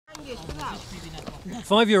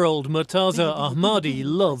5-year-old Murtaza Ahmadi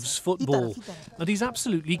loves football, and he's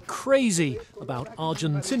absolutely crazy about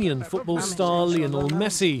Argentinian football star Lionel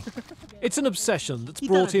Messi. It's an obsession that's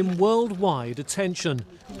brought him worldwide attention.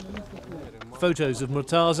 Photos of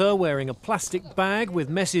Murtaza wearing a plastic bag with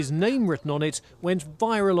Messi's name written on it went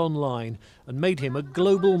viral online and made him a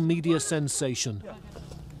global media sensation.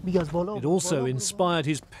 It also inspired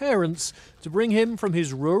his parents to bring him from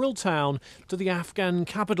his rural town to the Afghan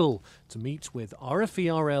capital to meet with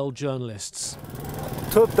RFERL journalists.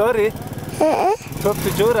 توپ داری؟ توپ تو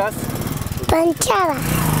جور است؟ پنچر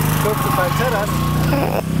توپ تو پنچر است؟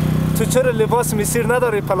 تو چرا لباس مسیر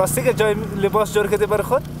نداری؟ پلاستیک جای لباس جور کرده برای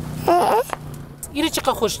خود؟ اینو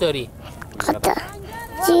چقدر خوش داری؟ قطع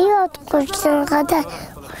زیاد خوشتن قطع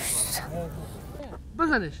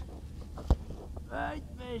بزنش.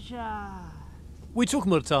 We took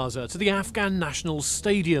Murtaza to the Afghan National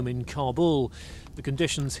Stadium in Kabul. The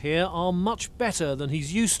conditions here are much better than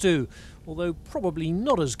he's used to, although probably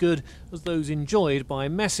not as good as those enjoyed by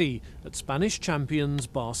Messi at Spanish champions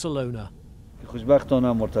Barcelona.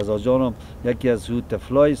 خوشبختانه مرتضی جانم یکی از او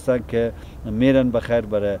طفلایی هستند که میرن بخیر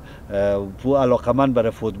برای علاقمند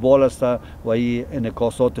برای فوتبال هستند و این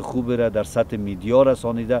انعکاسات خوبی را در سطح میدیا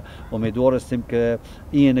رسانیده. امیدوار هستیم که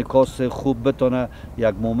این انعکاس خوب بتونه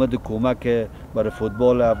یک مومد کمک برای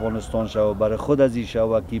فوتبال افغانستان شود، برای خود از این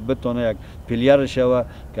شود که بتونه یک پلیر شود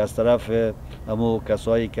که از طرف همو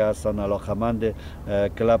کسایی که هستن علاقمند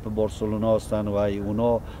کلاب بارسلونا هستند و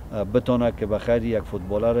اونا بتونه که بخیر یک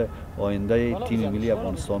فوتبالر آینده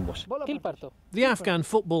The Afghan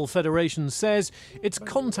Football Federation says it's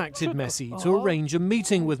contacted Messi to arrange a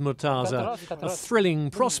meeting with Murtaza, a thrilling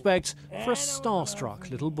prospect for a starstruck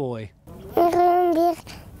little boy.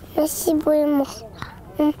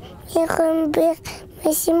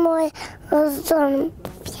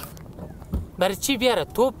 برای چی بیاره؟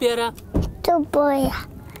 توپ بیاره؟ توپ بیاره.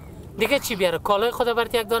 دیگه چی بیاره؟ کالای خدا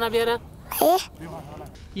برات یک دانه بیاره؟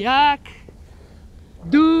 یک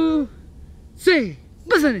دو سه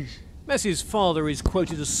بزنش. Messi's father is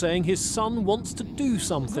quoted as saying his son wants to do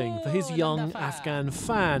something for his young Afghan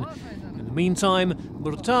fan. In the meantime,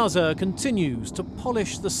 Murtaza continues to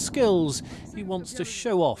polish the skills he wants to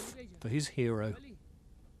show off for his hero.